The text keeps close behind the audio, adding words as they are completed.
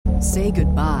Say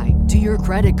goodbye to your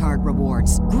credit card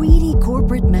rewards. Greedy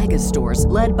corporate mega stores,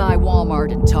 led by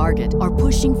Walmart and Target, are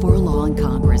pushing for a law in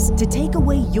Congress to take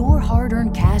away your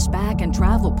hard-earned cash back and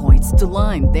travel points to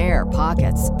line their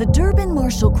pockets. The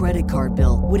Durbin-Marshall credit card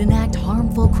bill would enact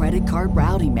harmful credit card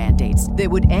routing mandates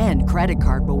that would end credit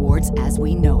card rewards as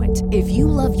we know it. If you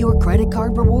love your credit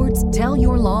card rewards, tell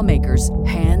your lawmakers,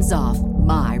 hands off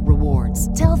my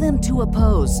rewards. Tell them to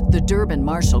oppose the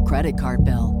Durbin-Marshall credit card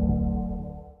bill.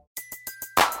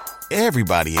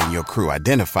 Everybody in your crew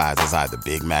identifies as either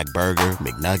Big Mac Burger,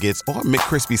 McNuggets, or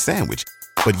McCrispy Sandwich.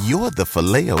 But you're the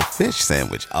Filet-O-Fish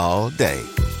Sandwich all day.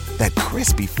 That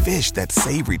crispy fish, that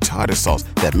savory tartar sauce,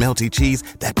 that melty cheese,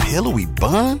 that pillowy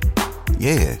bun.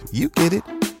 Yeah, you get it.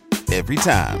 Every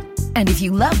time. And if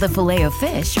you love the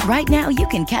Filet-O-Fish, right now you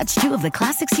can catch two of the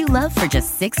classics you love for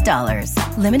just $6.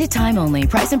 Limited time only.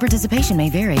 Price and participation may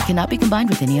vary. Cannot be combined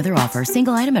with any other offer.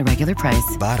 Single item at regular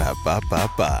price.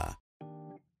 Ba-da-ba-ba-ba.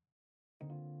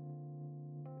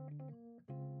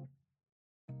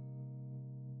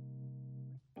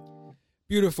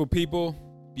 Beautiful people,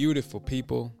 beautiful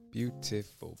people,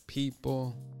 beautiful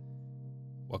people.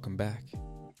 Welcome back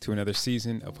to another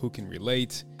season of Who Can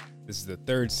Relate. This is the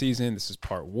third season. This is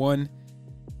part 1.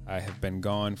 I have been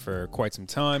gone for quite some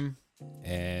time,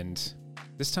 and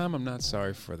this time I'm not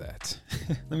sorry for that.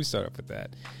 Let me start off with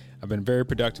that. I've been very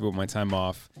productive with my time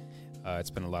off. It's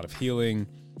been a lot of healing,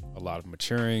 a lot of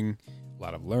maturing, a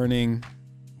lot of learning,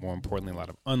 more importantly, a lot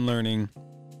of unlearning,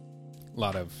 a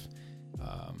lot of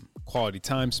quality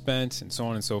time spent, and so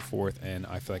on and so forth. And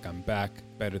I feel like I'm back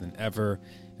better than ever,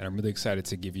 and I'm really excited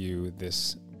to give you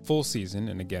this full season.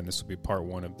 And again, this will be part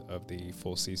 1 of the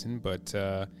full season, but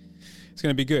it's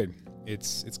going to be good.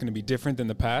 It's going to be different than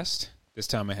the past. This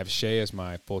time I have Shay as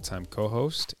my full-time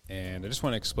co-host, and I just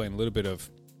want to explain a little bit of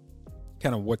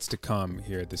kind of what's to come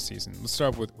here this season. Let's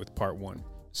start with part 1.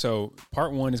 So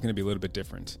part 1 is going to be a little bit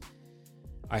different.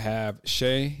 I have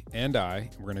Shay and we're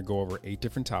going to go over 8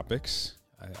 different topics.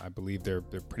 I believe they're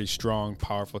pretty strong,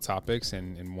 powerful topics,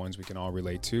 and ones we can all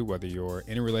relate to, whether you're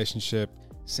in a relationship,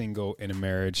 single, in a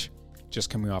marriage,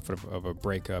 just coming off of a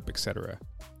breakup, etc.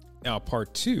 Now,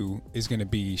 part 2 is going to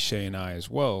be Shay and I as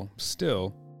well,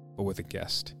 still, but with a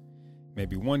guest.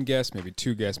 Maybe 1 guest, maybe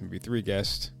 2 guests, maybe 3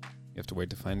 guests. You have to wait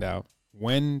to find out.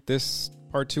 When this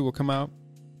part 2 will come out,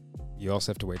 you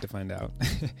also have to wait to find out.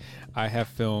 I have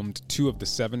filmed 2 of the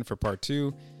 7 for part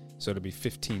 2, so it'll be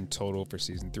 15 total for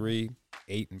season 3.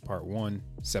 8 in part 1,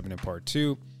 7 in part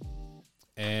 2.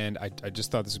 And I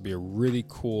just thought this would be a really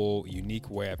cool, unique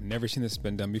way. I've never seen this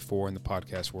been done before in the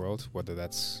podcast world. Whether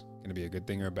that's going to be a good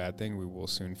thing or a bad thing, we will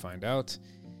soon find out.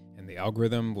 And the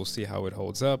algorithm, we'll see how it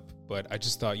holds up. But I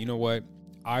just thought, you know what?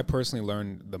 I personally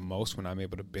learn the most when I'm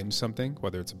able to binge something,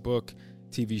 whether it's a book,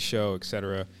 TV show,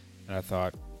 etc. And I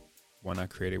thought, why not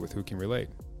create it with Who Can Relate?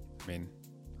 I mean,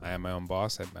 I am my own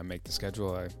boss. I make the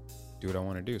schedule. I do what I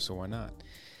want to do. So why not?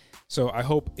 So I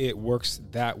hope it works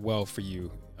that well for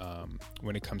you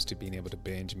when it comes to being able to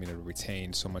binge, being able to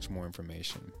retain so much more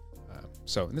information.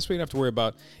 So in this way, you don't have to worry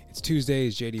about, it's Tuesday,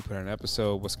 is JD put out an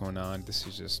episode, what's going on? This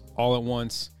is just all at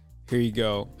once. Here you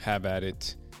go. Have at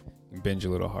it. And binge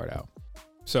your little heart out.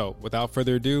 So without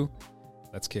further ado,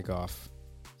 let's kick off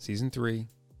season 3,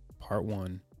 part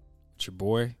 1. It's your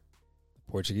boy, the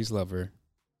Portuguese lover.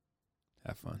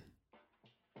 Have fun.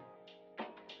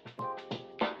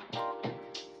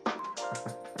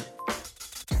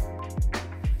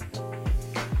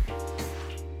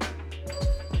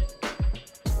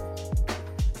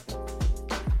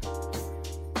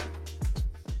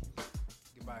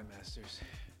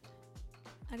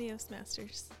 Adios,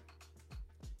 Masters.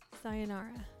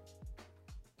 Sayonara.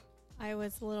 I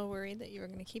was a little worried that you were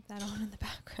going to keep that on in the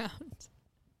background.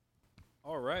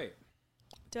 All right.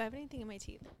 Do I have anything in my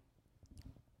teeth?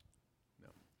 No.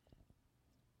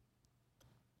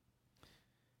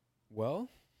 Well,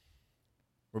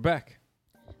 we're back.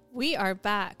 We are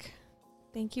back.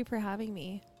 Thank you for having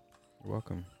me. You're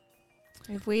welcome.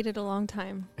 I've waited a long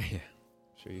time. Yeah,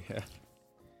 sure you have.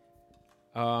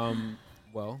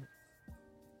 Well,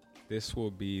 this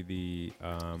will be the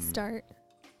Start.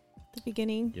 The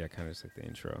beginning. Yeah, kind of just like the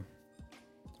intro.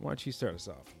 Why don't you start us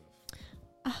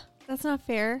off? That's not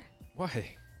fair.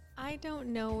 Why? I don't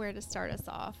know where to start us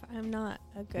off. I'm not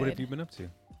a good... What have you been up to?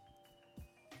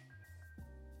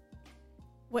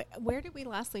 Where did we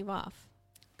last leave off?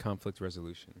 Conflict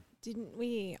resolution. Didn't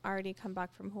we already come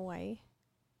back from Hawaii?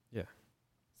 Yeah.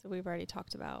 So we've already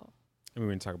talked about... I mean,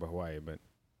 we didn't talk about Hawaii, but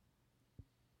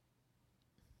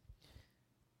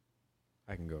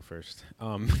I can go first.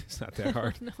 It's not that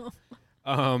hard.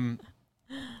 No.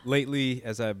 Lately,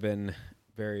 as I've been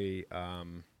very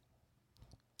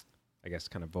I guess,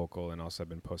 kind of vocal, and also I've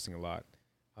been posting a lot.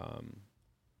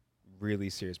 Really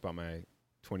serious about my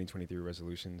 2023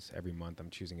 resolutions. Every month I'm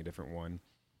choosing a different one.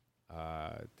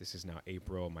 This is now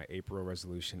April. My April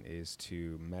resolution is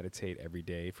to meditate every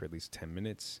day for at least 10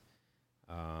 minutes.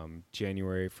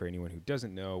 January, for anyone who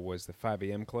doesn't know, was the 5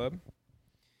 a.m. club.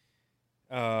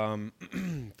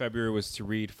 February was to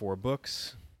read 4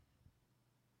 books.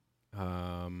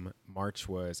 March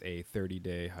was a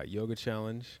 30-day hot yoga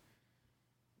challenge.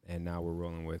 And now we're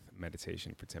rolling with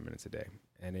meditation for 10 minutes a day.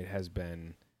 And it has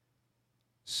been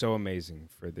so amazing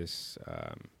for these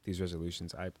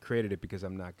resolutions. I've created it because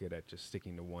I'm not good at just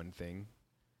sticking to one thing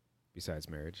besides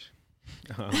marriage.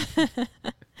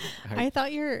 I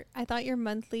thought your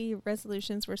monthly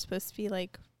resolutions were supposed to be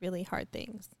like really hard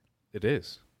things. It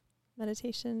is.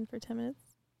 Meditation for 10 minutes.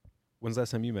 When's the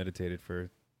last time you meditated for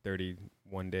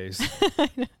 31 days?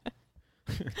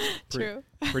 True.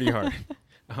 Pretty hard.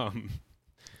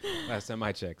 Last time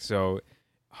I checked. So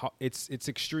it's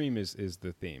extreme is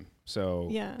the theme. So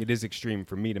yeah. It is extreme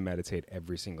for me to meditate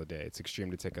every single day. It's extreme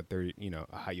to take a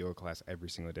hot yoga class every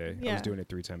single day. Yeah. I was doing it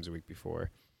 3 times a week before.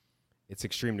 It's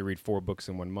extreme to read 4 books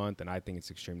in 1 month, and I think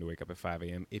it's extreme to wake up at 5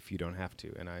 a.m. if you don't have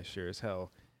to. And I sure as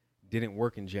hell didn't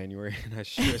work in January, and I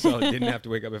sure as hell didn't have to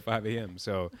wake up at 5 a.m.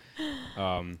 So,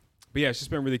 but yeah, it's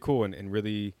just been really cool and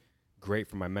really great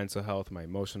for my mental health, my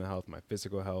emotional health, my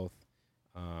physical health.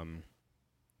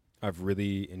 I've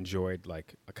really enjoyed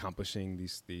like accomplishing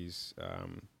these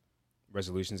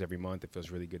resolutions every month. It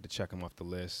feels really good to check them off the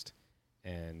list,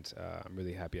 and I'm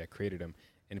really happy I created them.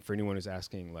 And for anyone who's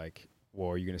asking, like, well,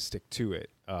 are you going to stick to it?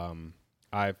 I'm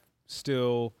not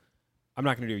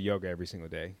going to do yoga every single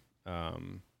day.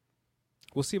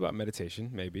 We'll see about meditation,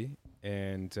 maybe.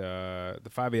 And the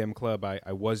 5 a.m. club,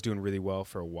 I was doing really well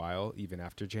for a while, even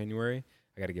after January.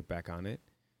 I got to get back on it.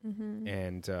 Mm-hmm.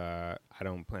 And I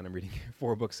don't plan on reading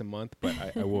 4 books a month, but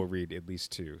I will read at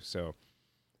least 2. So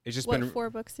it's just been... What 4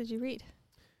 books did you read?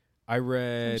 I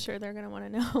read... I'm sure they're going to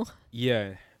want to know.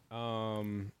 Yeah.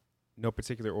 No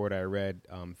particular order. I read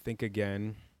Think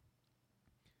Again.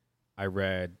 I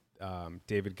read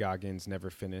David Goggins'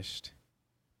 Never Finished.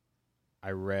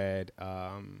 I read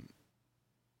The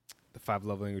 5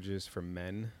 Love Languages for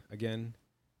Men again,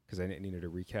 because I needed a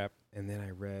recap. And then I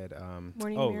read...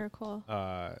 Morning Miracle.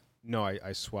 No,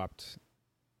 I swapped...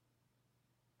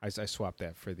 I swapped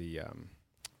that for the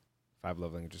 5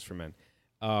 Love Languages for Men.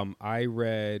 I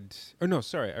read... I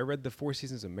read The 4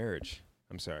 Seasons of Marriage.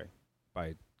 I'm sorry.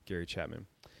 By Gary Chapman.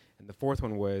 And the 4th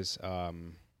one was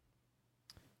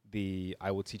the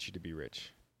I Will Teach You to Be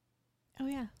Rich. Oh,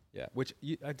 yeah. Yeah, which,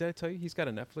 did I tell you, he's got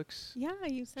a Netflix Yeah,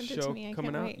 you sent show it to me. I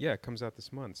coming can't out? wait. Yeah, it comes out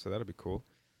this month, so that'll be cool.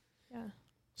 Yeah.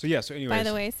 So anyways. By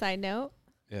the way, side note,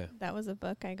 yeah, that was a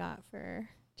book I got for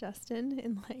Justin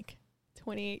in like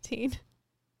 2018.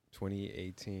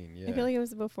 2018, yeah. I feel like it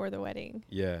was before the wedding.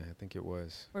 Yeah, I think it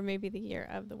was. Or maybe the year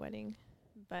of the wedding.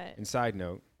 But And side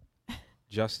note,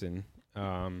 Justin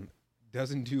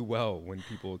doesn't do well when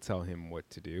people tell him what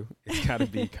to do. It's got to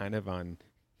be kind of on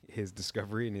his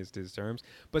discovery and his terms.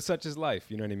 But such is life,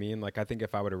 you know what I mean? Like, I think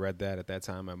if I would have read that at that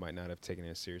time, I might not have taken it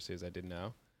as seriously as I did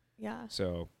now. yeah.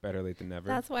 So better late than never.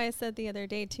 That's why I said the other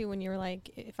day, too, when you were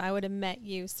like, if I would have met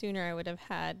you sooner, I would have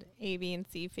had A, B, and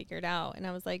C figured out. And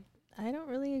I was like, I don't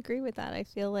really agree with that. I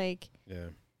feel like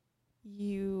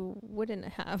you wouldn't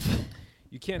have.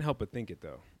 You can't help but think it,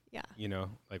 though. Yeah. You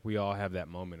know, like we all have that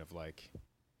moment of like,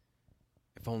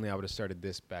 if only I would have started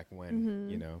this back when,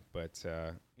 you know, but,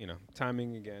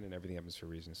 timing again and everything happens for a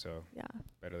reason. So yeah,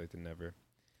 better late than never.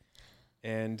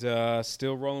 And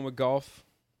still rolling with golf.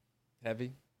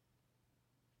 Heavy.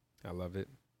 I love it.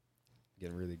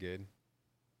 Getting really good.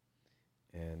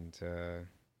 And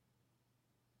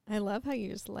I love how you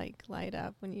just like light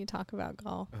up when you talk about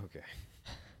golf. okay.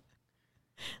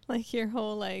 Like your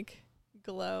whole like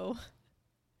glow.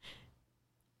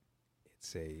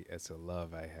 It's a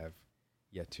love I have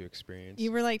yet to experience.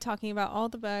 You were like talking about all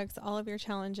the bugs, all of your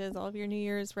challenges, all of your New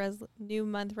Year's new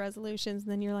month resolutions,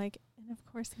 and then you're like, and of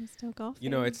course I'm still golfing. You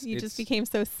know, you just became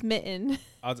so smitten.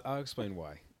 I'll explain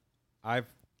why.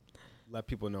 I've let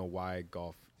people know why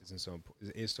golf is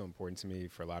so important to me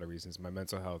for a lot of reasons. My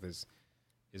mental health is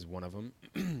one of them.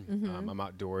 I'm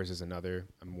outdoors is another.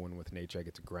 I'm one with nature. I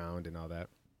get to ground and all that.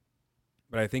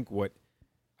 But I think what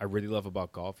I really love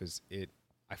about golf is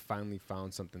I finally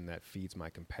found something that feeds my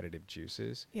competitive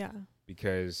juices. Yeah.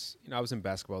 Because, I was in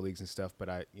basketball leagues and stuff, but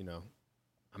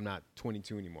I'm not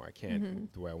 22 anymore. I can't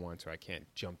move the way I want to. I can't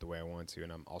jump the way I want to.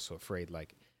 And I'm also afraid,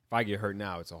 like, if I get hurt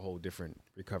now, it's a whole different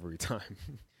recovery time.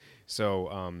 So,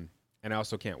 and I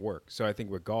also can't work. So I think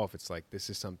with golf, it's like, this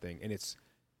is something, and it's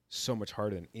so much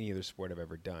harder than any other sport I've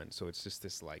ever done. So it's just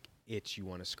this like itch you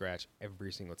want to scratch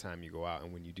every single time you go out.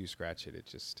 And when you do scratch it, it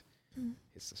just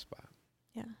hits the spot.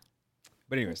 Yeah.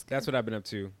 But anyways, that's what I've been up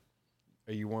to.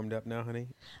 Are you warmed up now, honey?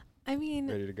 I mean,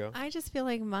 ready to go? I just feel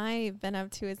like my been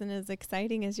up to isn't as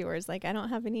exciting as yours. Like, I don't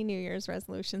have any New Year's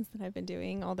resolutions that I've been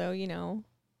doing, although, you know,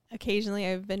 occasionally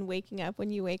I've been waking up when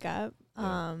you wake up.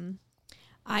 Yeah.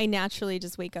 I naturally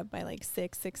just wake up by like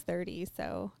 6:30.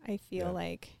 So I feel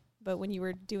like, but when you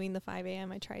were doing the 5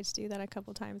 a.m., I tried to do that a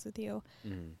couple times with you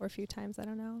or a few times. I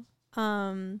don't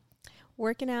know.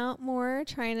 Working out more,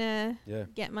 trying to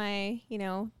get my,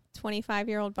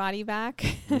 25-year-old body back.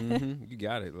 You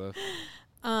got it, love.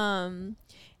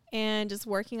 And just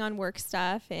working on work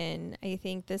stuff. And I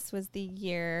think this was the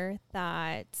year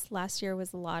that last year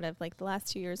was a lot of, like the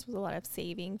last 2 years was a lot of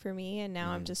saving for me. And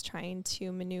now I'm just trying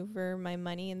to maneuver my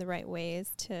money in the right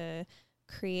ways to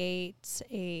create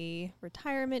a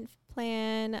retirement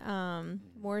plan,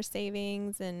 more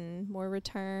savings and more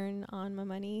return on my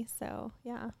money. So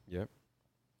yeah. Yep.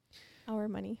 Our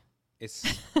money.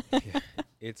 It's,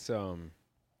 it's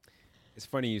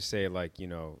funny you say like,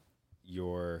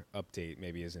 your update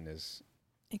maybe isn't as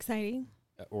exciting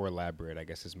or elaborate, I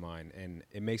guess, as mine. And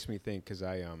it makes me think, because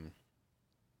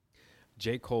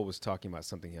J. Cole was talking about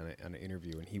something on an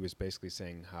interview, and he was basically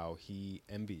saying how he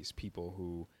envies people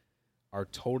who are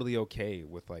totally okay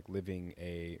with like living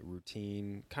a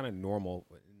routine, kind of normal,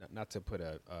 not to put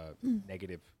a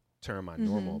negative term on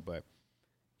normal, but,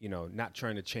 not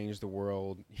trying to change the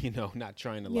world, not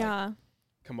trying to like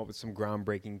come up with some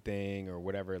groundbreaking thing or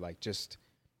whatever, like just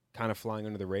kind of flying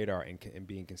under the radar and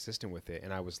being consistent with it.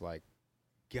 And I was like,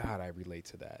 God, I relate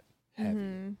to that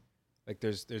heavy. Like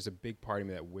there's a big part of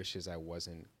me that wishes I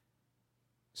wasn't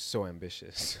so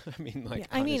ambitious. I mean, like,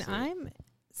 I mean, I'm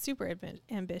super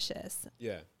ambitious.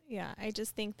 Yeah. Yeah. I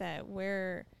just think that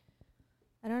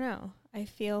I don't know. I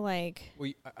feel like.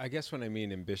 Well, I guess when I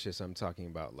mean ambitious, I'm talking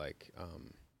about like,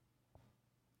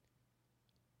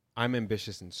 I'm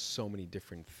ambitious in so many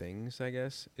different things, I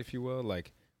guess, if you will.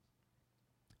 Like,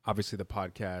 obviously the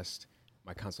podcast,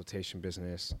 my consultation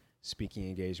business, speaking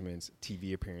engagements,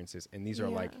 TV appearances, and these are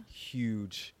like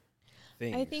huge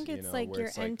things. I think it's like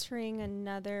you're entering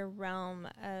another realm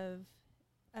of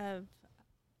a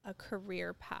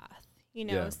career path,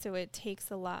 so it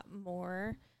takes a lot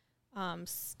more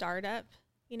startup,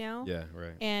 Yeah,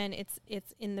 right. And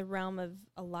it's in the realm of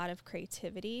a lot of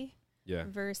creativity. Yeah.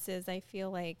 Versus I feel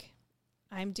like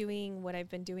I'm doing what I've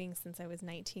been doing since I was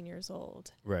 19 years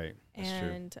old. Right. That's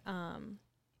and true.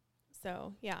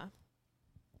 So yeah.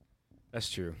 That's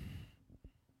true.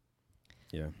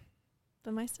 Yeah.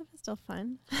 But my stuff is still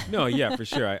fun. No, yeah, for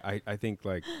sure. I think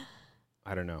like,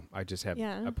 I don't know. I just have,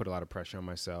 I put a lot of pressure on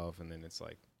myself, and then it's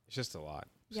like, it's just a lot.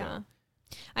 Yeah. So.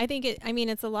 I think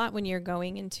it's a lot when you're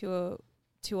going into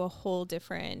a whole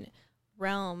different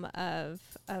realm of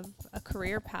a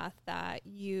career path that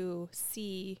you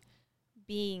see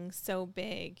being so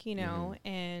big,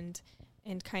 and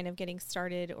kind of getting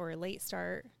started or a late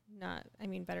start.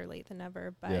 Better late than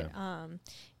never, but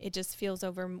it just feels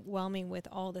overwhelming with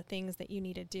all the things that you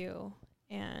need to do.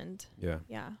 And yeah,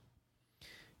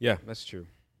 that's true.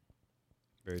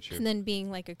 Very true. And then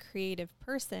being like a creative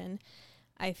person,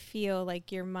 I feel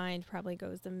like your mind probably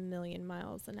goes a million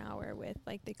miles an hour with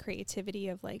like the creativity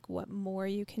of like what more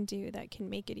you can do that can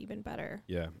make it even better.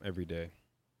 Yeah, every day.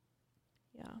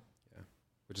 Yeah. Yeah.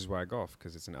 Which is why I golf,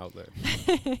 because it's an outlet.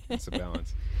 It's a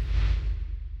balance.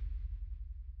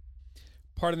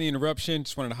 Pardon the interruption.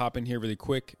 Just wanted to hop in here really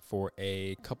quick for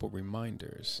a couple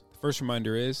reminders. The first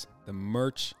reminder is the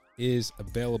merch is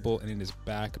available and it is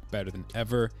back better than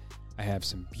ever. I have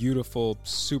some beautiful,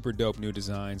 super dope new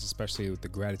designs, especially with the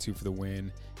gratitude for the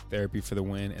win, therapy for the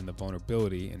win, and the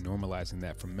vulnerability and normalizing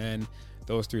that for men.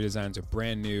 Those 3 designs are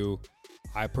brand new.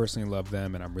 I personally love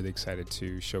them, and I'm really excited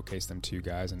to showcase them to you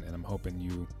guys, and I'm hoping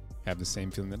you have the same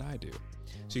feeling that I do.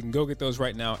 So you can go get those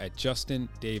right now at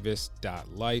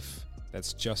justindavis.life.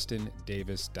 That's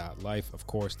justindavis.life. Of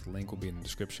course, the link will be in the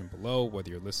description below, whether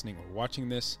you're listening or watching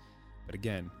this. But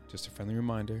again, just a friendly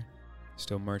reminder,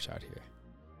 still merch out here.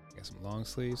 Got some long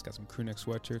sleeves, got some crew neck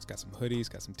sweatshirts, got some hoodies,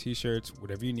 got some t-shirts,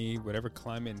 whatever you need, whatever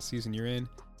climate and season you're in.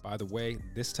 By the way,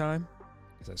 this time,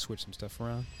 as I switch some stuff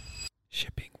around,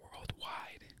 shipping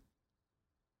worldwide.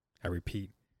 I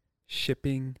repeat,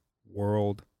 shipping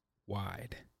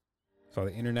worldwide. For all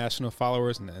the international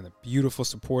followers and the beautiful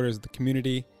supporters of the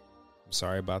community, I'm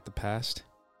sorry about the past,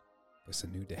 but it's a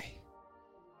new day.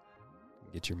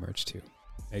 Get your merch too.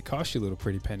 It costs you a little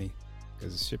pretty penny,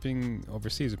 because shipping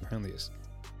overseas apparently is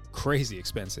crazy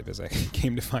expensive, as I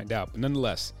came to find out. But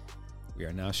nonetheless, we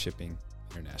are now shipping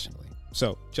internationally.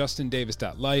 So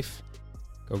justindavis.life.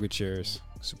 Go get yours.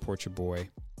 Support your boy.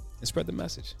 And spread the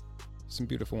message. Some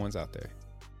beautiful ones out there.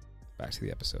 Back to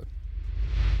the episode.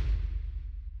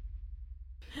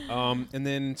 And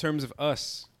then in terms of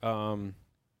us,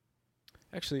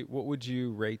 actually, what would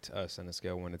you rate us on a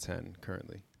scale 1 to 10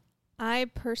 currently? I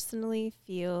personally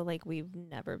feel like we've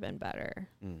never been better.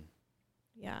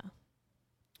 Yeah.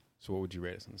 So what would you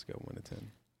rate us on a scale 1 to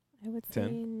 10? I would 10?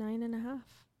 say 9.5.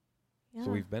 Yeah.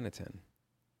 So we've been a 10.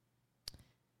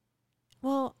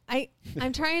 Well,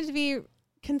 I'm trying to be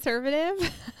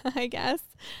conservative, I guess.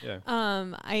 Yeah.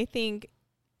 I think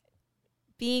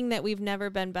being that we've never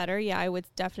been better, yeah, I would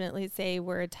definitely say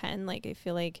we're a 10. Like, I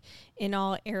feel like in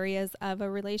all areas of a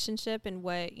relationship and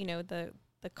what, you know, the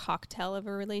cocktail of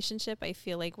a relationship, I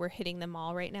feel like we're hitting them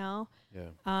all right now.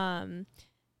 Yeah.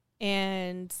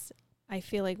 And I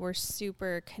feel like we're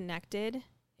super connected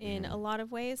in a lot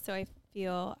of ways. So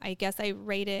I guess I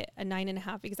rate it a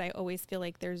 9.5 because I always feel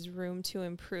like there's room to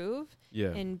improve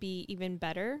and be even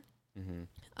better.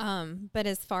 But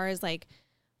as far as like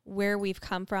where we've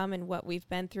come from and what we've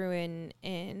been through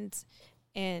and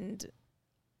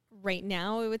right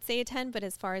now I would say a 10, but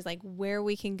as far as like where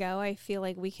we can go, I feel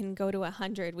like we can go to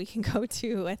 100, we can go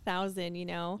to 1,000, you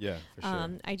know? Yeah, for sure.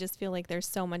 I just feel like there's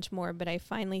so much more, but I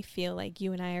finally feel like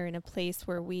you and I are in a place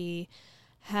where we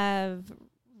have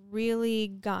really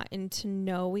gotten to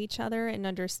know each other and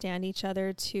understand each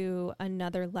other to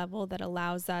another level that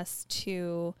allows us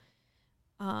to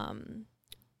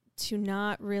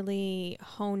not really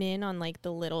hone in on like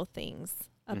the little things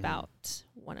about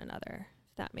one another,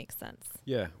 if that makes sense.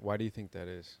 Yeah. Why do you think that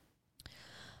is?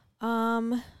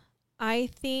 I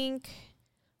think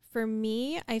for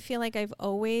me, I feel like I've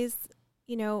always,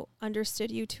 you know,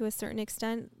 understood you to a certain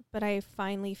extent, but I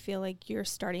finally feel like you're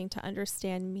starting to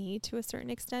understand me to a certain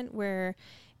extent where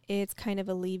it's kind of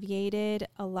alleviated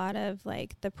a lot of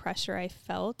like the pressure I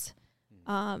felt.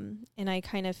 And I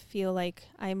kind of feel like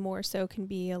I more so can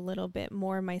be a little bit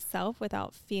more myself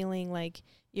without feeling like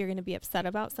you're going to be upset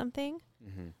about something.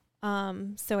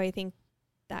 So I think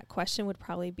that question would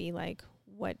probably be like,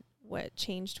 what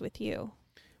changed with you?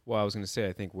 Well, I was going to say,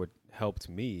 I think what helped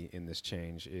me in this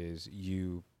change is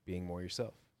you being more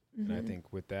yourself. And I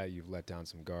think with that, you've let down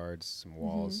some guards, some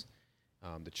walls.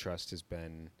 The trust has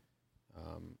been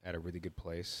at a really good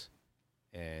place.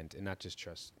 And not just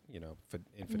trust, you know,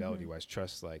 infidelity-wise,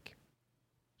 trust like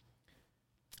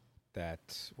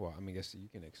that. Well, I mean, I guess you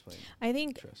can explain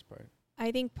the trust part.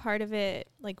 I think part of it,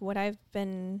 like what I've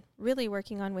been really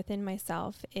working on within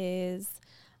myself is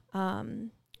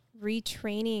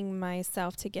retraining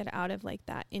myself to get out of like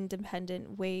that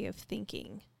independent way of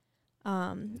thinking.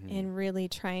 And really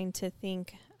trying to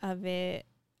think of it,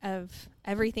 of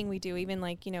everything we do, even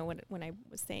like, you know, when I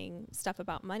was saying stuff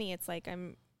about money, it's like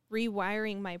I'm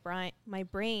rewiring my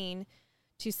brain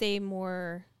to say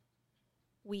more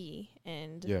we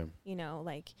and, you know,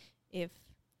 like if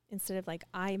instead of like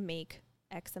I make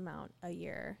X amount a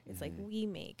year, it's like we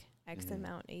make X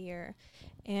amount a year.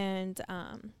 And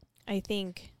I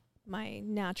think my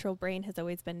natural brain has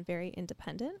always been very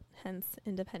independent, hence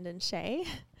Independent Shay.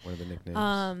 One of the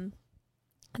nicknames.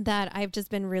 That I've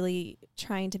just been really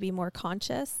trying to be more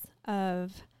conscious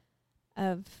of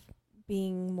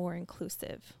being more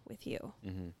inclusive with you.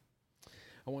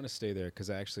 I want to stay there because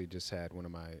I actually just had one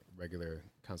of my regular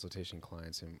consultation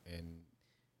clients and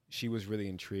she was really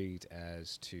intrigued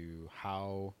as to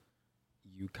how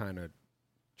you kind of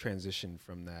transitioned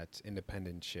from that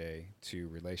independent Shay to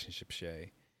relationship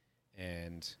Shay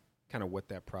and kind of what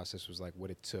that process was like, what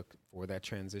it took for that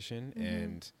transition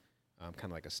and kind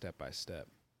of like a step-by-step.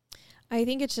 I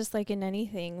think it's just like in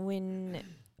anything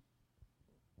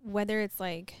whether it's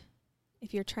like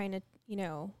if you're trying to, you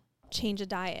know, change a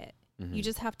diet, you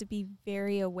just have to be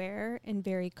very aware and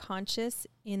very conscious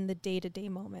in the day-to-day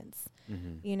moments,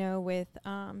 you know, with,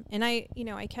 and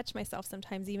I catch myself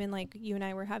sometimes, even like you and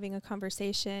I were having a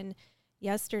conversation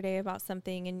yesterday about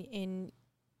something and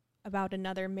about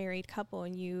another married couple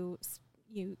and you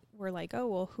were like, oh,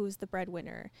 well, who's the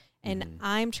breadwinner? And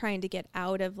I'm trying to get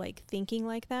out of like thinking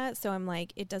like that. So I'm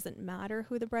like, it doesn't matter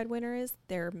who the breadwinner is.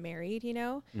 They're married, you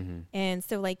know? And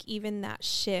so like even that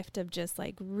shift of just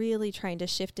like really trying to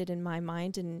shift it in my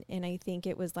mind. And I think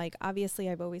it was like, obviously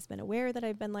I've always been aware that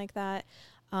I've been like that.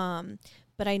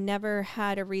 But I never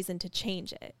had a reason to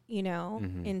change it, you know,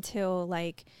 until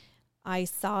like I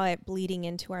saw it bleeding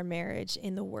into our marriage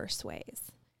in the worst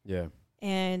ways. Yeah.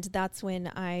 And that's when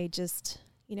I just,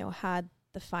 you know, had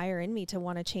the fire in me to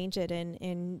want to change it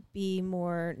and be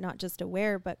more not just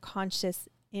aware, but conscious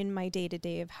in my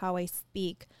day-to-day of how I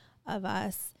speak of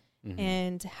us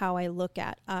and how I look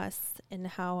at us and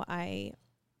how I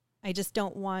just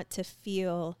don't want to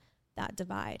feel that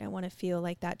divide. I want to feel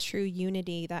like that true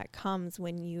unity that comes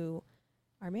when you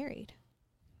are married,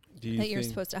 that you're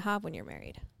supposed to have when you're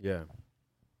married. Yeah.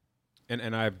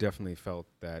 And I've definitely felt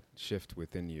that shift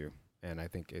within you. And I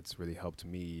think it's really helped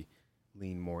me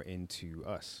lean more into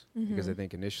us. Because I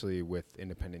think initially with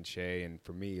Independent Shay, and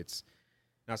for me, it's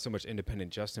not so much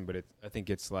Independent Justin, but I think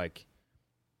it's like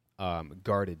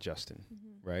guarded Justin,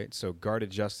 right? So guarded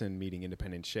Justin meeting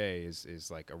Independent Shay is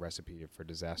like a recipe for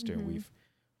disaster. And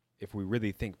if we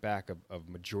really think back of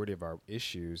majority of our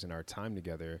issues and our time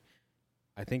together,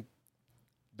 I think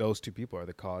those two people are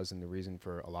the cause and the reason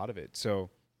for a lot of it. So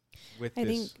I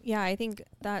think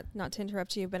that, not to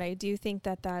interrupt you, but I do think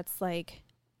that that's like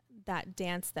that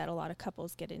dance that a lot of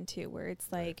couples get into, where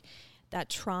it's like that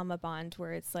trauma bond,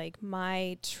 where it's like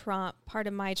part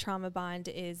of my trauma bond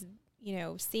is, you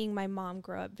know, seeing my mom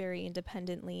grow up very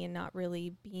independently and not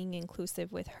really being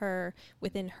inclusive with her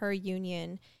within her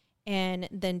union. And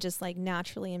then just like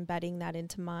naturally embedding that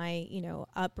into my, you know,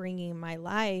 upbringing, my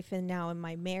life, and now in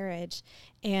my marriage.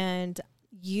 And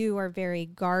you are very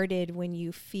guarded when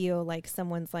you feel like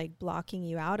someone's like blocking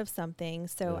you out of something.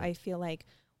 So I feel like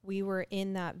we were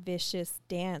in that vicious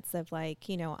dance of like,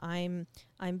 you know, I'm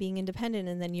being independent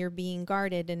and then you're being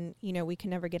guarded, and, you know, we can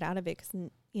never get out of it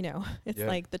because, you know, it's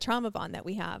like the trauma bond that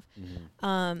we have.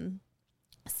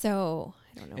 So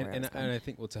I don't know. And I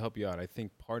think, well, to help you out, I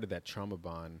think part of that trauma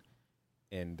bond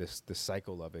and the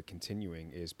cycle of it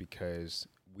continuing is because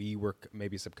we were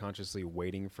maybe subconsciously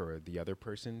waiting for the other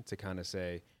person to kind of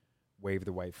say, wave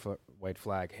the white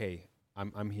flag. Hey,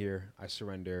 I'm here. I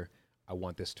surrender. I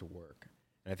want this to work.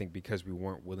 And I think because we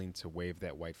weren't willing to wave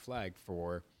that white flag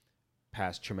for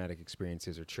past traumatic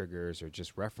experiences or triggers or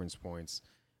just reference points,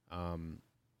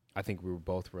 I think we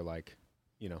were like,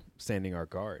 you know, standing our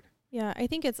guard. Yeah, I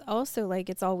think it's also like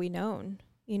it's all we known.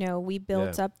 You know, we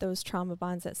built up those trauma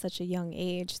bonds at such a young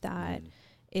age that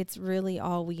it's really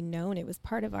all we known. It was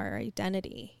part of our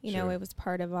identity. You know, it was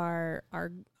part of our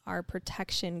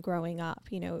protection growing up.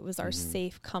 You know, it was our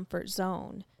safe comfort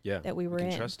zone that we were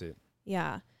in. Trust it.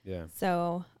 Yeah. Yeah.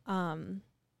 So, I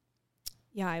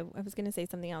was going to say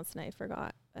something else and I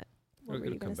forgot. But what were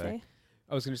you going to say?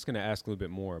 I was just going to ask a little bit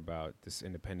more about this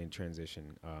independent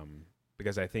transition,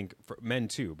 because I think for men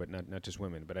too, but not just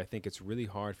women. But I think it's really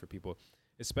hard for people,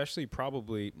 especially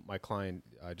probably my client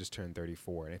just turned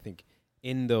 34, and I think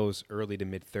in those early to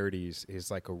mid 30s is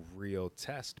like a real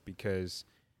test because,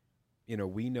 you know,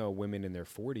 we know women in their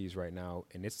 40s right now,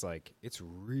 and it's like it's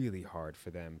really hard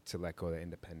for them to let go of their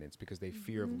independence because they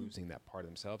fear of losing that part of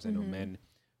themselves. I know men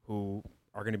who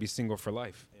are going to be single for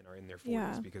life and are in their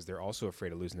 40s because they're also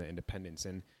afraid of losing their independence.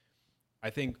 And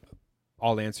I think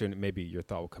I'll answer, and maybe your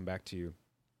thought will come back to you.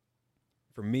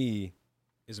 For me,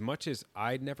 as much as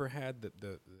I never had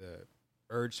the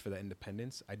urge for that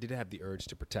independence, I did have the urge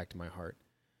to protect my heart.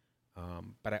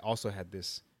 But I also had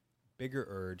this bigger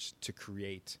urge to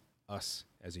create us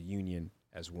as a union,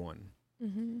 as one.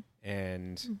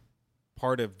 And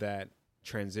part of that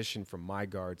transition from my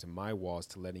guards and my walls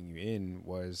to letting you in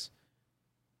was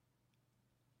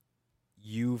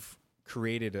you've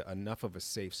created enough of a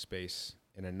safe space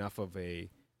and enough of a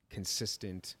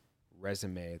consistent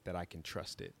resume that I can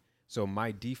trust it. So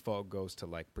my default goes to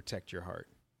like protect your heart,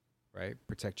 right?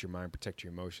 Protect your mind, protect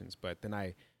your emotions. But then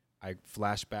I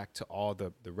flash back to all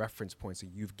the reference points that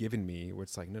you've given me where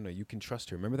it's like, no, you can trust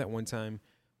her. Remember that one time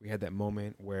we had that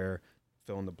moment where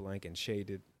fill in the blank and Shay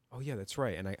did, oh yeah, that's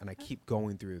right. And I keep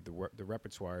going through the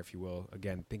repertoire, if you will,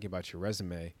 again, thinking about your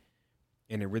resume.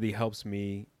 And it really helps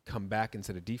me come back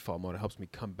into the default mode. It helps me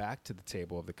come back to the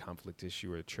table of the conflict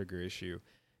issue or the trigger issue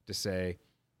to say,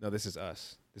 no, this is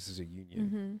us. This is a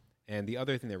union. And the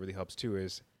other thing that really helps too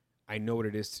is I know what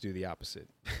it is to do the opposite.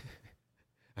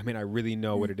 I mean, I really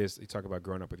know what it is. You talk about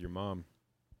growing up with your mom.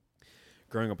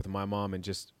 Growing up with my mom and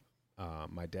just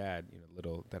my dad, you know,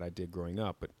 little that I did growing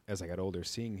up. But as I got older,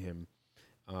 seeing him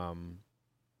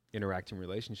interacting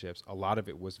relationships, a lot of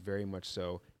it was very much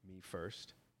so me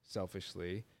first,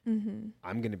 selfishly.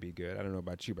 I'm going to be good. I don't know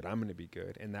about you, but I'm going to be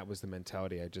good. And that was the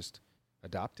mentality I just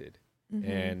adopted.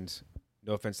 And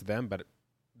no offense to them, but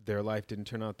their life didn't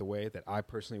turn out the way that I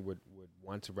personally would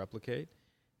want to replicate.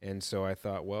 And so I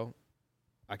thought, well,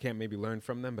 I can't maybe learn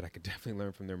from them, but I could definitely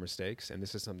learn from their mistakes. And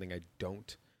this is something I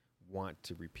don't want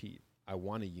to repeat. I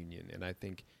want a union. And I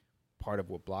think part of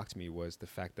what blocked me was the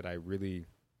fact that I really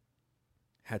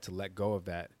had to let go of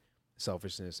that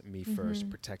selfishness, me first,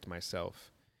 protect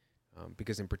myself.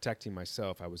 Because in protecting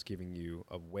myself, I was giving you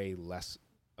a way less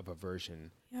of a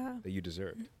version that you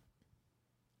deserved.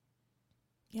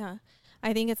 Yeah.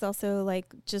 I think it's also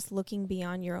like just looking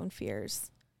beyond your own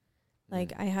fears.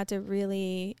 Like I had to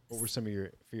really. What were some of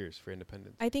your fears for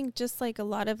independence? I think just like a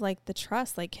lot of like the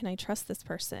trust, like, can I trust this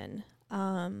person?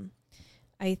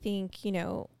 I think, you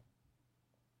know,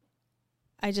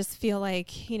 I just feel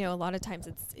like, you know, a lot of times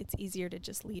it's easier to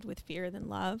just lead with fear than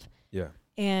love. Yeah.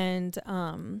 And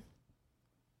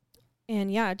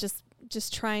yeah,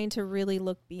 just trying to really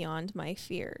look beyond my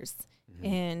fears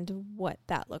and what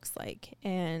that looks like.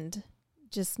 And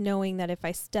just knowing that if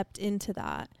I stepped into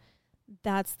that,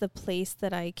 that's the place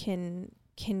that I can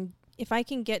if I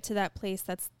can get to that place,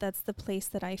 that's the place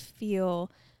that I feel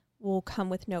will come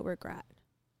with no regret.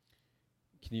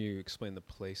 Can you explain the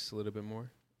place a little bit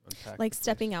more? Unpack like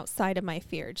stepping outside of my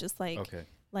fear, just like,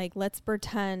 like, let's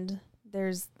pretend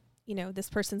there's, you know, this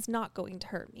person's not going to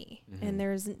hurt me and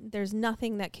there's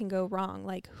nothing that can go wrong.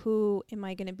 Like, who am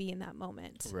I going to be in that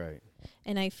moment? Right.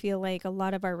 And I feel like a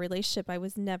lot of our relationship, I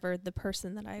was never the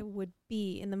person that I would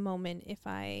be in the moment if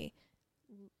I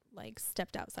like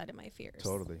stepped outside of my fears.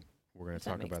 Totally. We're going to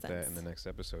talk about that in the next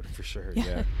episode for sure. Yeah.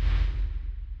 Yeah.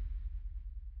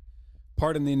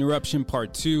 Pardon the interruption,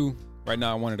 part 2. Right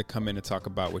now, I wanted to come in and talk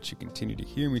about what you continue to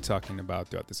hear me talking about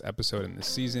throughout this episode and this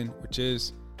season, which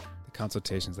is the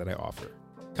consultations that I offer.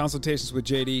 Consultations with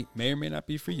JD may or may not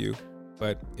be for you,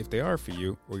 but if they are for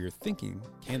you, or you're thinking,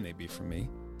 can they be for me?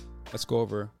 Let's go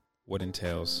over what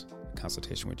entails a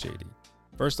consultation with JD.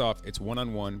 First off, it's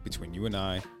one-on-one between you and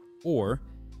I, or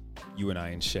you and I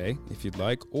and Shay, if you'd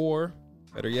like, or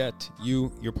better yet,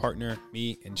 you, your partner,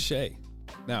 me, and Shay.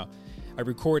 Now, I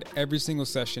record every single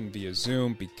session via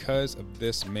Zoom because of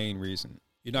this main reason.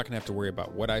 You're not going to have to worry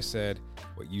about what I said,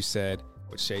 what you said,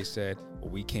 what Shay said, what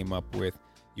we came up with.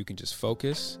 You can just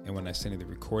focus, and when I send you the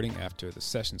recording after the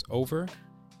session's over,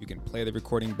 you can play the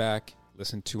recording back,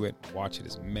 listen to it, watch it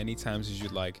as many times as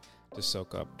you'd like to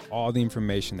soak up all the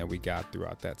information that we got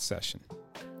throughout that session.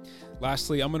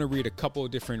 Lastly, I'm going to read a couple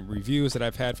of different reviews that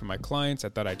I've had from my clients I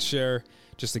thought I'd share,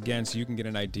 just again so you can get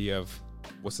an idea of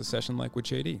what's the session like with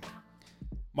JD.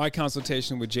 My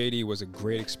consultation with JD was a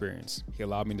great experience. He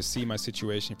allowed me to see my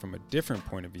situation from a different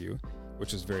point of view,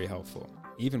 which was very helpful,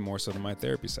 even more so than my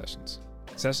therapy sessions.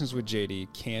 Sessions with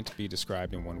JD can't be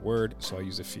described in one word, so I'll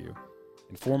use a few.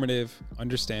 Informative,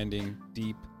 understanding,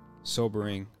 deep,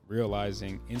 sobering,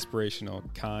 realizing, inspirational,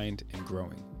 kind, and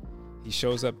growing. He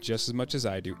shows up just as much as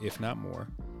I do, if not more.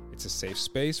 It's a safe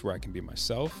space where I can be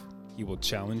myself. He will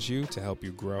challenge you to help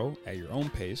you grow at your own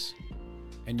pace.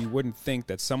 And you wouldn't think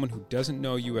that someone who doesn't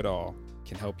know you at all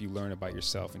can help you learn about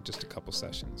yourself in just a couple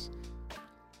sessions.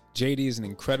 JD is an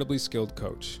incredibly skilled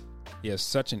coach. He has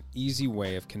such an easy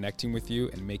way of connecting with you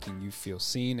and making you feel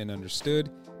seen and understood,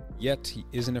 yet he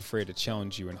isn't afraid to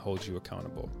challenge you and hold you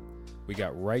accountable. We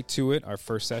got right to it our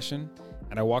first session,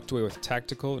 and I walked away with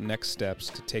tactical next steps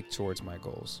to take towards my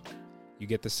goals. You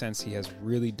get the sense he has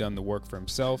really done the work for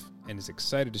himself and is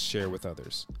excited to share with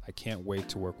others. I can't wait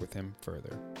to work with him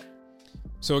further.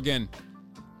 So again,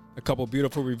 a couple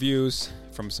beautiful reviews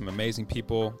from some amazing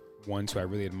people, ones who I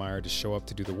really admire to show up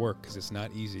to do the work because it's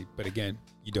not easy. But again,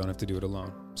 you don't have to do it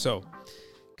alone. So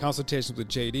consultations with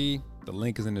JD, the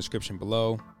link is in the description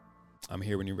below. I'm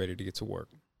here when you're ready to get to work.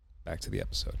 Back to the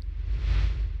episode.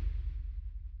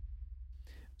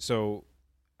 So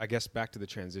I guess back to the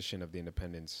transition of the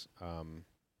independence.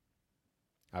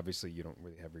 Obviously, you don't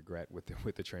really have regret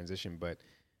with the transition, but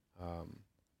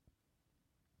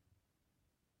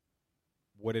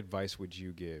what advice would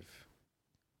you give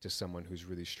to someone who's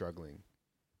really struggling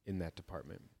in that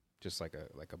department? Just like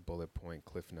a bullet point,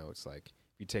 cliff notes. Like,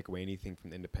 if you take away anything from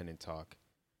the independent talk,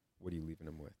 what are you leaving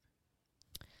them with?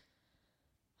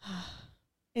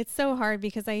 It's so hard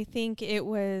because I think it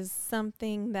was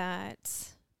something that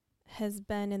has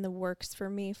been in the works for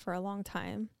me for a long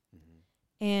time.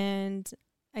 Mm-hmm. And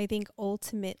I think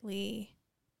ultimately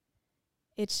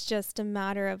it's just a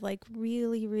matter of like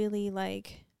really, really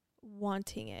like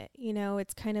wanting it. You know,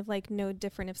 it's kind of like no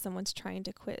different if someone's trying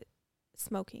to quit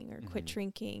smoking or quit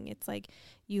drinking. It's like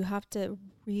you have to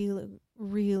really,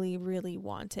 really, really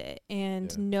want it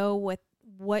and know what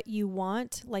you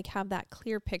want, like have that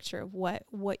clear picture of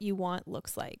what you want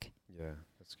looks like. Yeah,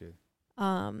 that's good.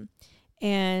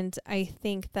 And I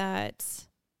think that,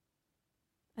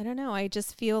 I don't know, I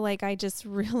just feel like I just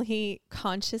really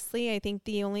consciously, I think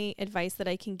the only advice that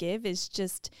I can give is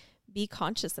just be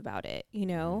conscious about it, you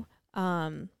know,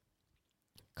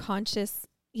 conscious,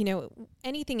 you know,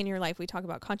 anything in your life, we talk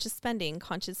about conscious spending,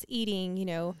 conscious eating, you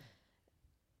know,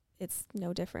 it's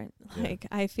no different. Yeah. Like,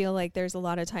 I feel like there's a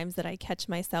lot of times that I catch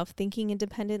myself thinking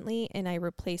independently and I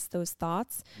replace those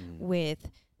thoughts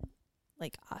with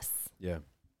like us. Yeah.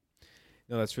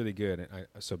 No, that's really good. And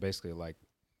so basically, like,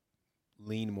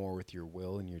 lean more with your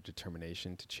will and your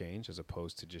determination to change as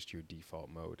opposed to just your default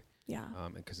mode. Yeah.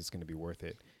 And because it's going to be worth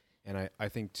it. And I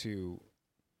think too.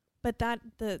 But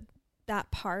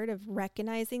that part of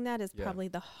recognizing that is probably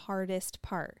the hardest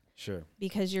part. Sure.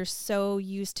 Because you're so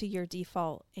used to your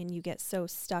default and you get so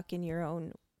stuck in your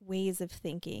own ways of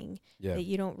thinking that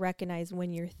you don't recognize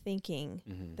when you're thinking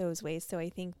those ways. So I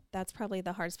think that's probably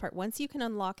the hardest part. Once you can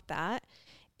unlock that,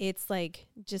 it's like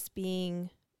just being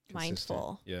consistent.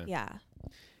 Mindful.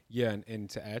 Yeah. And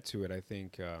to add to it, I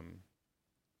think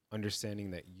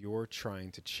understanding that you're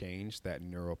trying to change that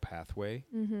neural pathway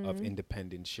of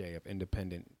independent Shay, of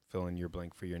independent fill in your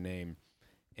blank for your name.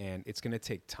 And it's going to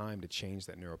take time to change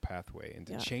that neural pathway. And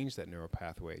to change that neural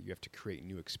pathway, you have to create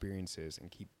new experiences and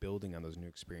keep building on those new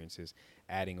experiences,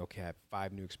 adding, okay, I have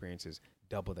 5 new experiences,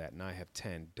 double that, now I have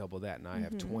 10, double that, now I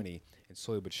have 20. And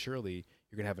slowly but surely,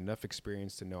 you're going to have enough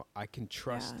experience to know I can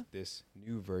trust this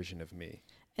new version of me.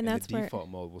 And that's the default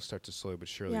mode will start to slowly but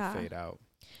surely fade out.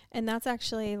 And that's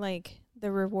actually like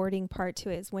the rewarding part to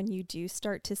it, is when you do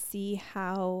start to see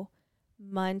how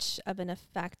much of an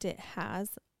effect it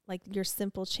has, like your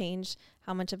simple change,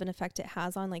 how much of an effect it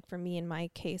has on, like for me, in my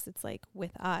case, it's like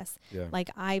with us, like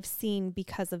I've seen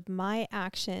because of my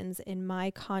actions and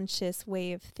my conscious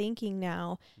way of thinking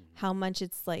now, how much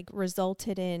it's like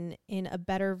resulted in a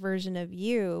better version of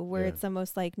you, where it's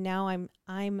almost like now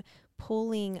I'm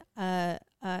pulling a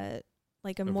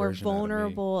more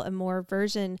vulnerable, a more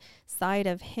version side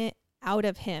of him out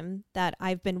of him that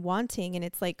I've been wanting. And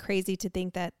it's like crazy to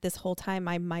think that this whole time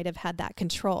I might have had that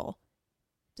control.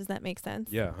 Does that make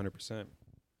sense? Yeah, 100%.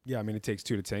 Yeah, I mean, it takes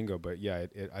 2 to tango, but yeah,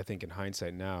 I think in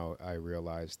hindsight now, I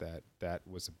realize that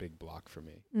was a big block for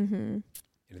me. And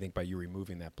I think by you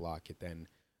removing that block, it then,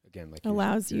 again, like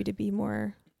allows you to be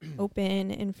more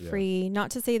open and free.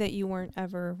 Not to say that you weren't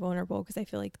ever vulnerable, because I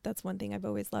feel like that's one thing I've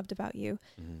always loved about you.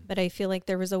 But I feel like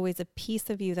there was always a piece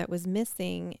of you that was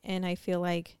missing. And I feel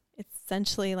like it's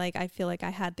essentially like, I feel like I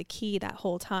had the key that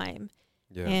whole time.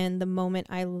 Yeah. And the moment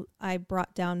I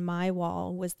brought down my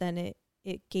wall was then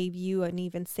it gave you an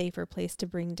even safer place to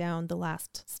bring down the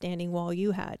last standing wall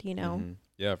you had, you know?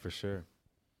 Yeah, for sure.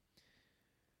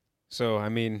 So, I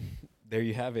mean, there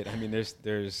you have it. I mean,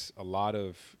 there's a lot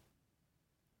of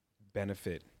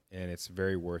benefit, and it's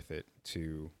very worth it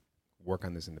to work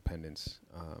on this independence.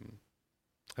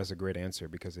 That's a great answer,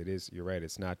 because it is, you're right.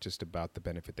 It's not just about the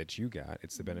benefit that you got.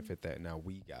 It's the benefit that now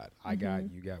we got. I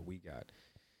got, you got, we got.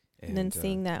 And then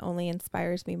seeing that only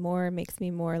inspires me more, makes me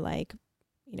more like,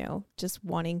 you know, just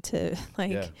wanting to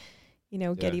like, you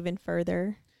know, get even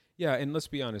further. Yeah. And let's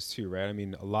be honest too, right? I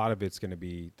mean, a lot of it's going to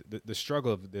be, the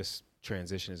struggle of this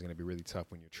transition is going to be really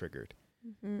tough when you're triggered,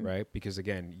 right? Because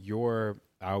again,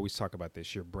 I always talk about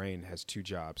this, your brain has 2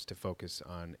 jobs to focus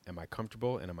on, am I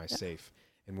comfortable and am I safe?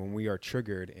 And when we are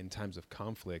triggered in times of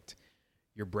conflict,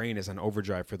 your brain is on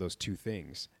overdrive for those 2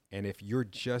 things. And if you're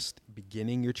just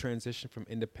beginning your transition from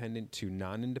independent to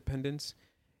non-independence,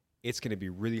 it's going to be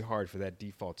really hard for that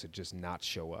default to just not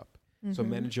show up. So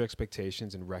manage your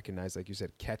expectations and recognize, like you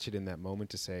said, catch it in that moment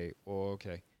to say, oh,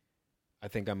 okay, I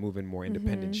think I'm moving more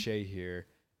independent Shay here.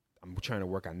 I'm trying to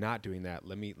work on not doing that.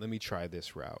 Let me try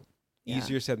this route.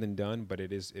 Easier said than done, but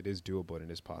it is doable and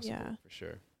it is possible for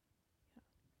sure.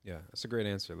 Yeah, that's a great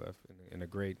answer, Lev, and a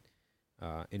great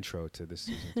intro to this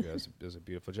season too. It was a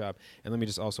beautiful job. And let me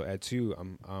just also add too,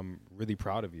 I'm really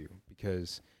proud of you,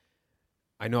 because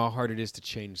I know how hard it is to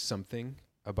change something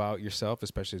about yourself,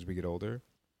 especially as we get older.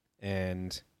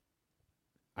 And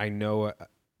I know,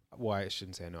 I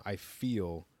shouldn't say I know, I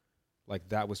feel like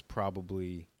that was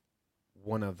probably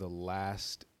one of the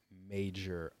last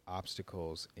major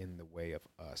obstacles in the way of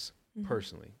us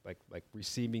personally, like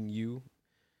receiving you.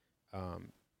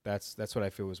 That's what I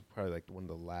feel was probably like one of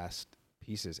the last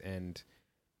pieces. And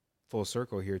full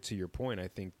circle here to your point, I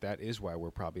think that is why we're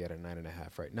probably at a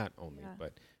 9.5 right. Not only,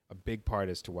 but a big part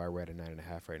as to why we're at a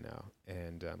 9.5 right now.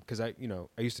 And because I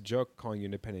used to joke calling you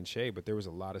Independent Shay, but there was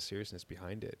a lot of seriousness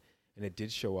behind it, and it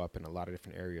did show up in a lot of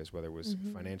different areas, whether it was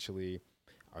financially,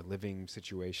 our living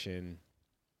situation,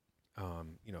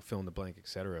 fill in the blank,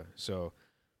 etc. So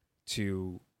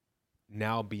to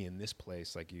now be in this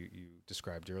place, like you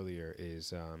described earlier,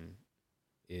 is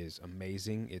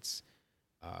amazing. It's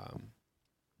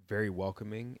very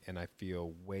welcoming, and I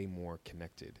feel way more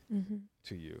connected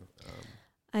to you.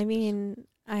 I mean,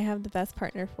 I have the best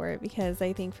partner for it, because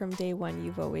I think from day one,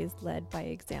 you've always led by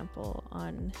example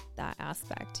on that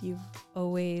aspect. You've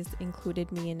always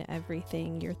included me in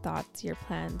everything, your thoughts, your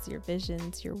plans, your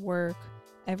visions, your work,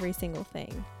 every single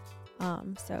thing.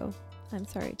 So I'm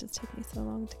sorry it just took me so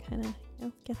long to kind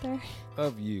of, get there.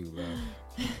 Of you,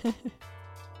 love.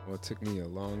 Well, it took me a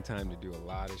long time to do a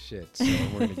lot of shit, so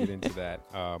we're going to get into that.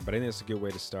 But I think it's a good way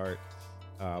to start.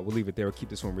 We'll leave it there. We'll keep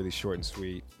this one really short and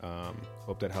sweet.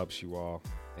 Hope that helps you all.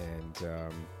 And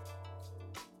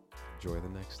enjoy the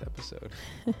next episode.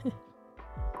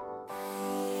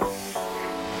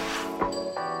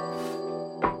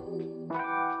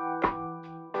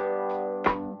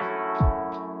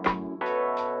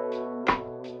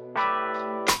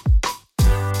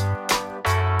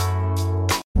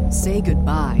 Say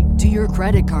goodbye to your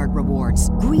credit card rewards.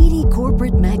 Greedy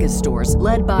corporate mega stores,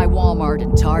 led by Walmart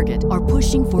and Target, are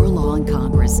pushing for a law in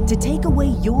Congress to take away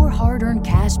your hard-earned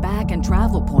cash back and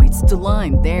travel points to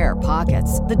line their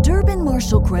pockets. The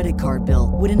Durbin-Marshall credit card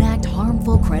bill would enact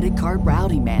harmful credit card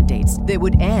routing mandates that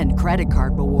would end credit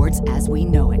card rewards as we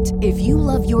know it. If you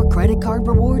love your credit card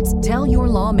rewards, tell your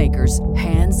lawmakers,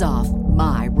 hands off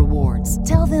my rewards.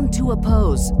 Tell them to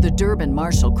oppose the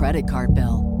Durbin-Marshall credit card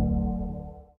bill.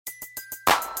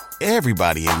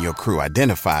 Everybody in your crew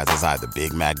identifies as either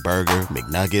Big Mac Burger,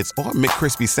 McNuggets, or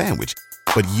McCrispy Sandwich.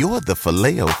 But you're the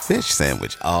Filet-O-Fish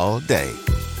Sandwich all day.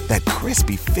 That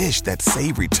crispy fish, that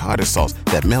savory tartar sauce,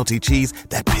 that melty cheese,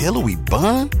 that pillowy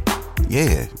bun.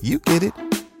 Yeah, you get it.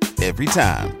 Every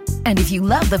time. And if you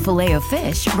love the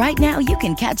Filet-O-Fish, right now you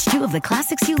can catch 2 of the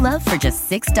classics you love for just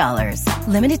 $6.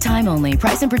 Limited time only.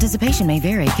 Price and participation may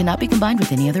vary. Cannot be combined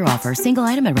with any other offer. Single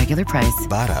item at regular price.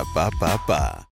 Ba-da-ba-ba-ba.